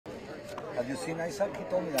Have you seen Isaac? He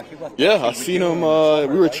told me that he was. Yeah, I seen him.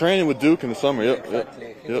 We were training with Duke in the summer. Yep.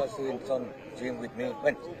 Exactly. He was doing some gym with me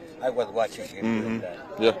when I was watching him. Doing that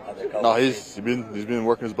at the Cowboys. No, he's been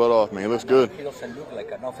working his butt off, man. He looks good. He doesn't look like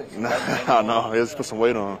an offensive I know. He has to put some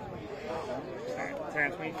weight on.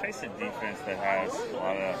 Terence, when you face a defense that has a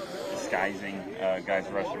lot of disguising guys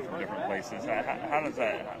rushing from different places, how does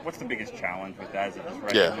that? What's the biggest challenge with that? Is it just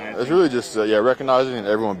recognizing? Yeah, it's really just recognizing and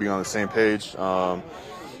everyone being on the same page.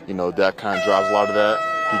 You know, that kind of drives a lot of that.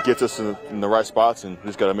 He gets us in the right spots, and we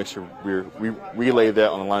just got to make sure we relay that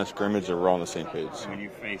on the line of scrimmage and we're all on the same page. When you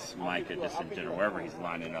face Micah, just in general, wherever he's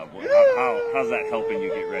lining up, how's that helping you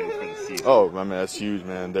get ready for the season? Oh, I mean, that's huge,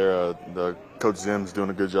 man. The Coach Zim's doing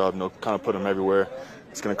a good job. You know, kind of put him everywhere.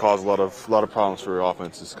 It's going to cause a lot of problems for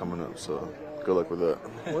offenses coming up. So good luck with that.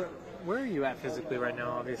 Where are you at physically right now?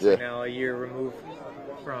 Obviously, now a year removed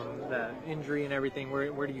from the injury and everything.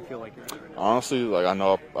 Where do you feel like you're at right now? Honestly, like I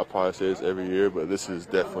know I probably say this every year, but this is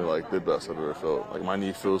definitely like the best I've ever felt. Like my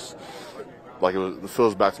knee feels like it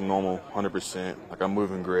feels back to normal, 100%. Like I'm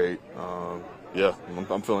moving great. I'm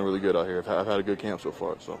feeling really good out here. I've had a good camp so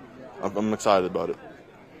far, so I'm excited about it.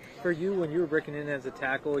 For you, when you were breaking in as a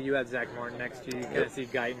tackle, you had Zach Martin next to you. You kind of see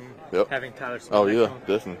Guyton having Tyler Smith. Oh yeah,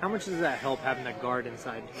 definitely. How much does that help having that guard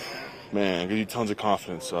inside? Man, it gives you tons of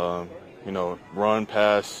confidence. You know, run,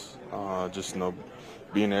 pass, just, you know,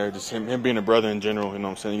 being there, just him being a brother in general, you know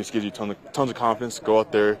what I'm saying? It just gives you tons of confidence. Go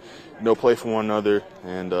out there, you know, play for one another,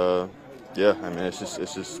 and, I mean,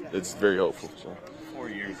 it's very helpful. So. 4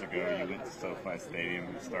 years ago, you went to SoFi Stadium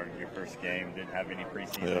and started your first game, didn't have any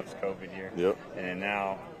preseason, it was COVID year. Yep. And then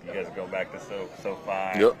now you guys go back to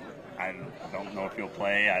SoFi. Yep. I don't know if you'll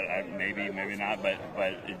play, maybe not, but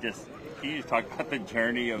it just, can you just talk about the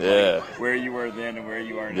journey of like where you were then and where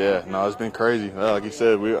you are now? Yeah, no, it's been crazy. Like you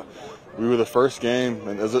said, we were the first game,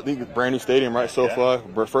 and it was a brand new stadium, right? SoFi,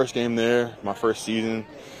 first game there, my first season,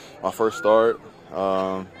 my first start.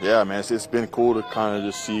 Man, it's been cool to kind of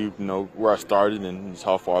just see, you know, where I started and just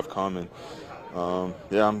how far I've come, and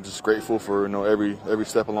I'm just grateful for, you know, every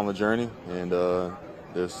step along the journey, and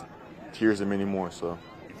there's tears and many more. So.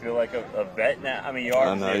 Feel like a vet now? I mean, you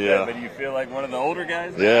are a vet, but do you feel like one of the older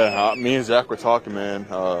guys now? Yeah, me and Zach were talking, man.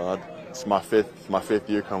 It's my fifth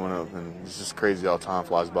year coming up, and it's just crazy how time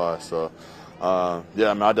flies by. So, I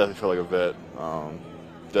mean, I definitely feel like a vet.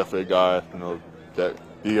 Definitely a guy, you know, that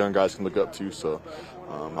the young guys can look up to. So,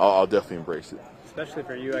 I'll definitely embrace it. Especially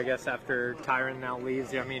for you, I guess, after Tyron now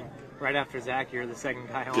leaves. I mean, right after Zach, you're the second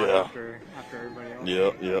guy on after everybody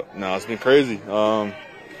else. Yeah. No, it's been crazy.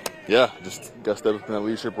 Just got to step up in that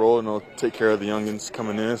leadership role and, you know, take care of the youngins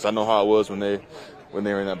coming in. So I know how it was when they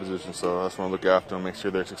were in that position. So I just want to look after them, make sure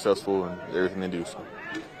they're successful in everything they do. So.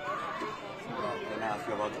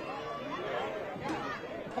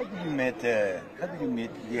 How did you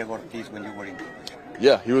meet Diego Ortiz when you were in college?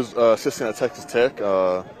 Yeah, he was assistant at Texas Tech.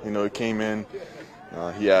 You know, he came in.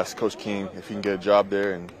 He asked Coach King if he can get a job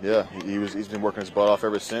there, and he's been working his butt off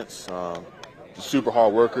ever since. He's a super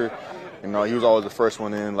hard worker. You know, he was always the first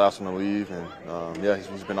one in, last one to leave, and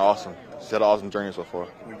he's been awesome. He's had an awesome journey so far.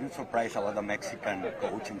 Were you surprised about the Mexican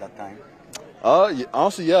coach in that time?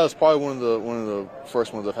 Honestly, yeah, it's probably one of the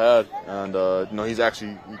first ones I've had, and you know, he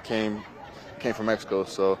came from Mexico,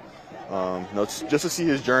 so you know, just to see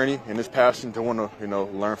his journey and his passion to want to, you know,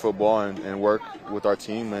 learn football and work with our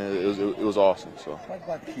team, man, it was awesome. So. What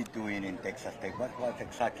was he doing in Texas Tech? What was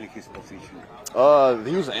exactly his position?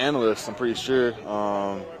 He was an analyst, I'm pretty sure.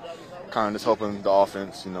 Kind of just helping the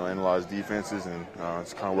offense, you know, analyze defenses and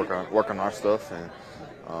just kind of work on our stuff, and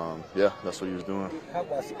that's what he was doing. How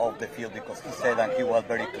was off the field, because he said that he was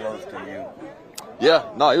very close to you? Yeah,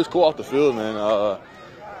 no, he was cool off the field, man.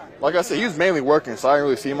 Like I said, he was mainly working, so I didn't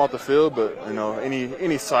really see him off the field. But, you know,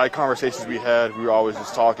 any side conversations we had, we were always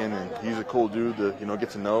just talking, and he's a cool dude to, you know, get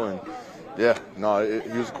to know. And he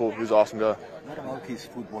was an awesome guy. What about his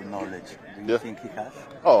football knowledge? Do you think he has?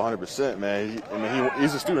 Oh, 100%, man.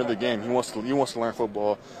 He's a student of the game. He wants to learn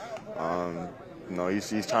football. You know, he's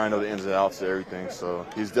trying to know the ins and outs of everything. So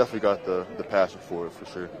he's definitely got the passion for it, for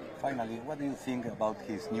sure. Finally, what do you think about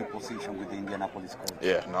his new position with the Indianapolis Colts?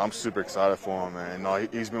 Yeah, no, I'm super excited for him, man. No,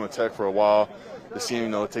 he's been with Tech for a while. To see him, you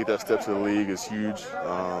know, take that step to the league is huge.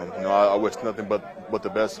 You know, I wish nothing but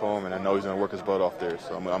the best for him, and I know he's going to work his butt off there.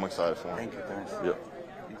 So I'm excited for him. Thank you, Terence. Yep.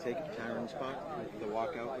 You taking Tyron's spot with the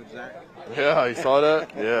walkout with Zach? Yeah, you saw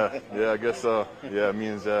that? Yeah, I guess so. Yeah, me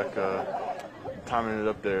and Zach timing it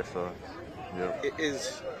up there. So, yeah.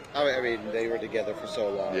 I mean, they were together for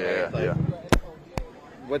so long. Yeah, right? yeah.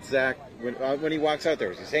 What's Zach when he walks out there?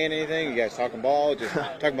 Was he saying anything? You guys talking ball? Just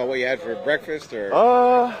talking about what you had for breakfast, or?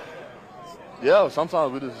 Yeah.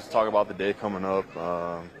 Sometimes we just talk about the day coming up.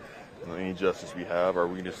 any justice we have, or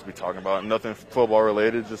we can just be talking about nothing football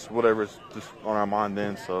related, just whatever's just on our mind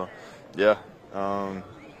then. So, yeah,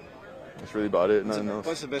 that's really about it. Nothing else.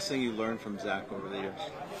 What's the best thing you learned from Zach over the years?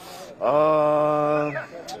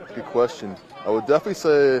 Good question. I would definitely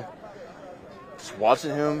say just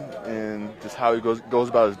watching him and just how he goes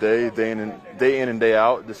about his day in and day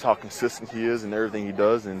out, just how consistent he is in everything he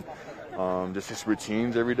does, and just his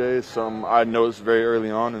routines every day is something I noticed very early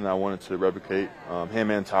on, and I wanted to replicate. Him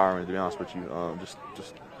and Tyron, to be honest with you,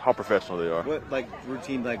 just how professional they are. What, like,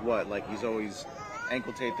 routine, like what? Like he's always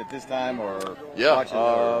ankle taped at this time, or yeah, watching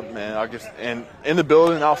or... man, I guess, and in the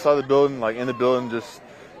building, outside the building, like in the building, just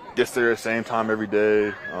gets there at the same time every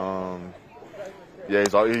day. Yeah,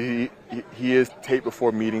 he is taped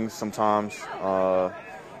before meetings sometimes.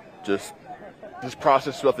 Just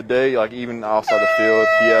process throughout the day, like even outside the field,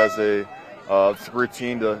 he has a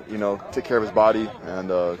routine to take care of his body, and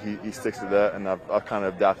he sticks to that. And I've kind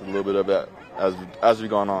of adapted a little bit of that as we've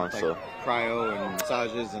gone on. Like so cryo and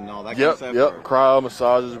massages and all that kind yep, of stuff. Yep, or? cryo,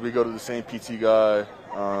 massages. We go to the same PT guy,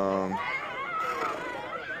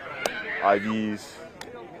 IVs,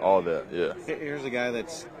 all that. Yeah. Here's a guy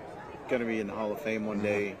that's going to be in the Hall of Fame one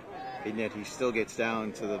day, and yet he still gets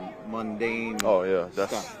down to the mundane. Oh yeah,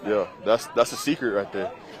 stuff. that's a secret right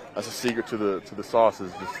there. That's a secret to the sauce,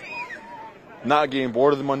 is just not getting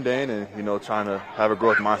bored of the mundane, and trying to have a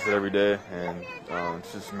growth mindset every day, and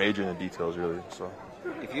it's just major in the details really. So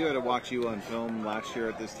if you had to watch you on film last year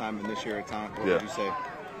at this time and this year at time, what Yeah. would you say?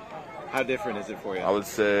 How different is it for you? I would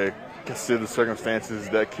say, consider the circumstances,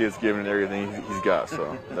 that kid's given everything he's got.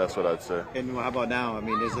 So that's what I'd say. And how about now? I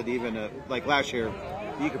mean, is it even like last year?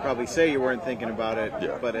 You could probably say you weren't thinking about it,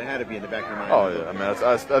 Yeah. but it had to be in the back of your mind. Oh yeah, I mean,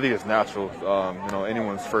 I think it's natural.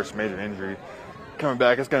 Anyone's first major injury coming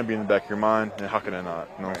back, it's going to be in the back of your mind, and how can it not?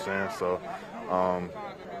 You know what I'm saying? So,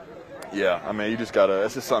 yeah, I mean, you just gotta.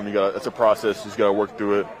 It's just something it's a process. You just gotta work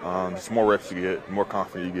through it. Just more reps you get, more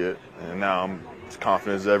confident you get, and now I'm as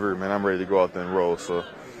confident as ever. Man, I'm ready to go out there and roll. So.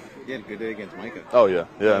 You had a good day against Micah. Oh yeah,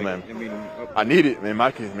 Like, man. I mean, I need it, man.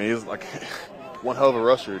 Micah, he's like one hell of a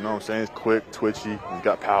rusher. You know what I'm saying? He's quick, twitchy, he's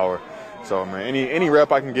got power. So, man, any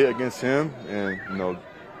rep I can get against him and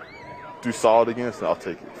do solid against, I'll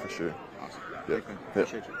take it for sure. awesome. Yeah.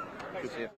 Appreciate you. Good to see you.